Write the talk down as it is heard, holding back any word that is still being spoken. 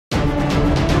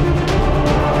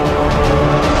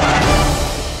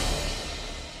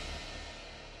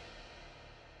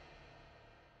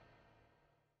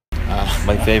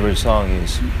favorite song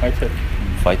is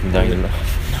Fighting Darling Love.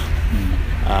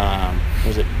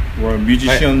 Was it? Or a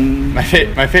musician.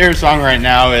 My favorite song right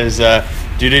now is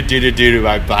 "Do Do Do Do Do"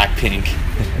 by Blackpink.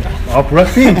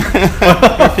 Blackpink.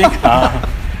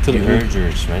 You heard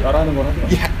yours, right?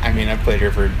 Yeah, I mean I played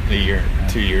her for a year,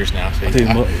 2 years now. So 어떻게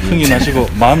뭐 흥이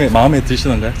나시고 마음에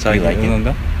드시는가요? 자기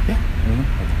응원가? Yeah.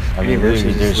 I mean, verse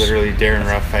is literally Darren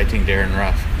Ruff fighting Darren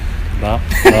Ruff. 나.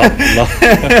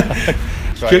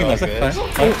 기억나세요?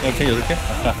 오케이 이렇게.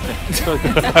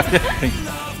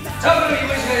 자, 그럼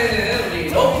이번 시간에는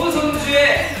우리 러프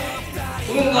선수의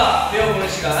응원가 배워보는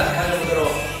시간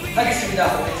가져보도록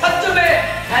하겠습니다. 우리 타점의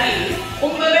달인,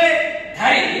 홈런의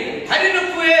달인,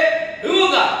 다린러프의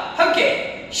응원가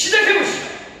함께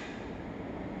시작해보시죠.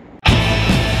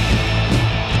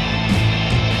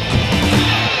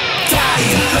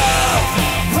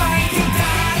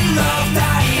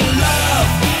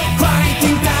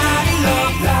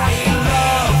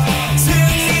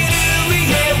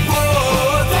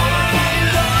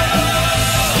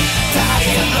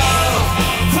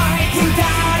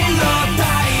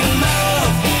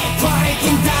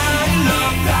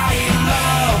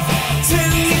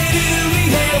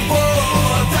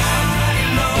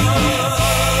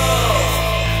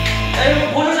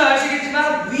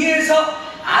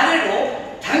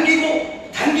 아래로 당기고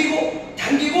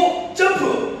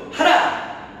점프 하나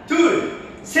둘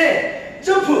셋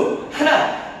점프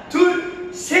하나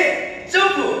둘 셋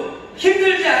점프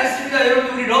힘들지 않습니다.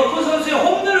 여러분 우리 러프 선수의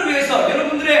홈런을 위해서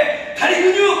여러분들의 다리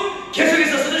근육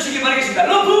계속해서 써주시기 바라겠습니다.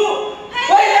 러프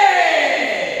화이팅!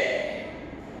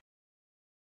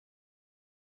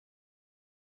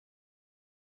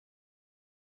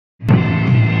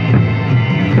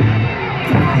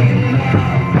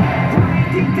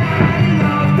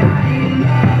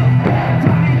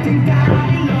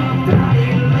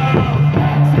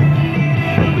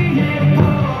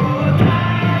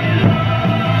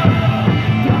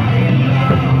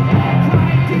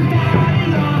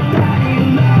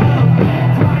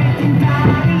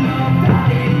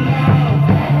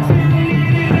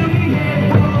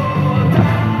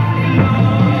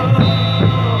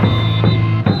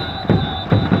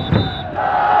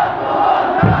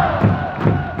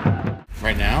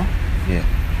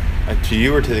 To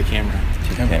you or to the camera?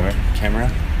 To the Camera?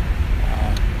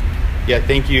 Yeah,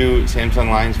 thank you Samsung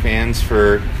Lions fans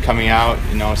for coming out,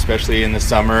 you know, especially in the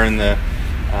summer and the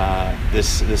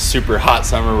this super hot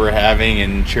summer we're having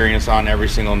and cheering us on every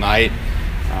single night.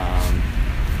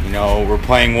 You know, we're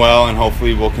playing well and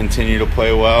hopefully we'll continue to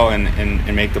play well and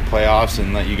make the playoffs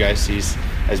and let you guys see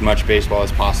as much baseball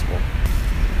as possible.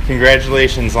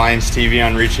 Congratulations LionsTV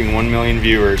on reaching 1 million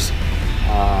viewers.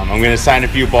 I'm going to sign a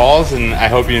few balls and I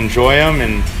hope you enjoy them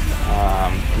and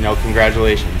you know,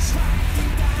 congratulations.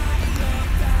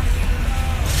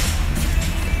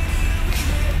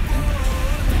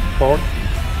 Forward.